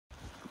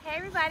Hey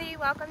everybody,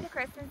 welcome to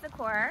Kristen's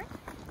Decor.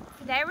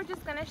 Today we're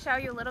just going to show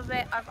you a little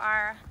bit of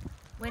our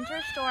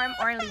Winter Storm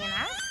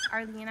Orlena.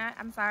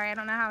 I'm sorry, I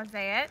don't know how to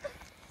say it.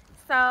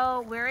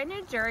 So we're in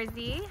New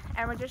Jersey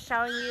and we're just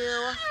showing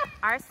you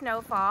our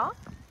snowfall.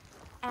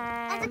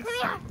 And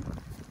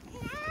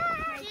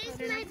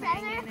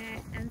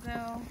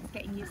Enzo's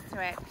getting used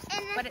to it.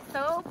 But it's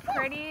so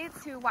pretty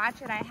to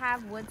watch it. I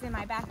have woods in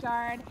my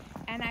backyard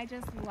and I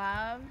just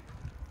love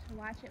to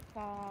watch it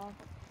fall.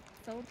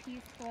 So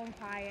peaceful and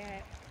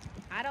quiet.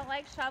 I don't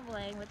like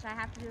shoveling, which I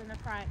have to do in the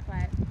front,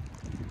 but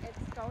it's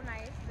so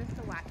nice just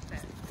to watch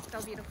this. It's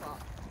so beautiful.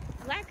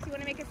 Lex, you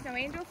want to make a snow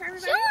angel for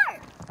everybody? Sure!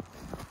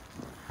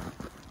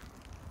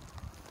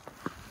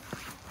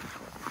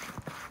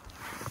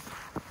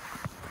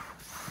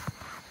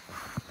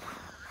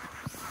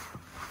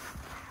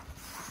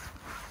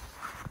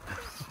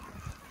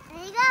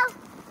 There you go.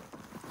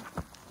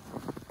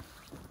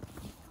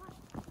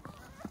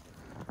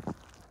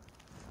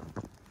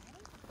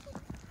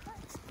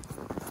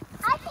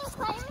 I can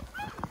play with it.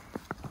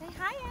 Say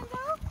hi,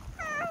 Enzo.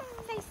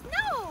 Say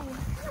snow.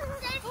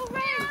 Say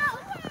Hooray.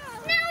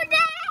 Snow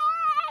day!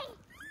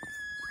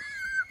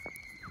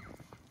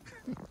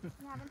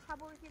 You having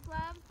trouble with your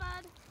gloves,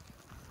 bud?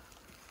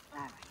 All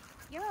right.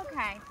 You're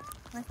okay.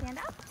 Want to stand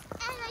up?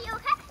 And are you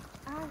okay?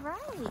 All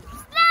right.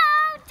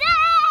 Snow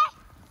day!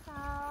 So,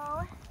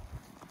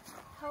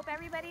 hope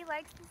everybody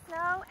likes the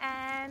snow,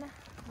 and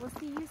we'll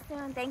see you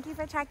soon. Thank you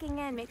for checking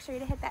in. Make sure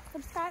to hit that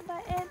subscribe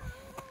button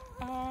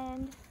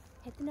and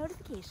hit the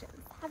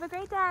notifications. Have a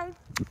great day.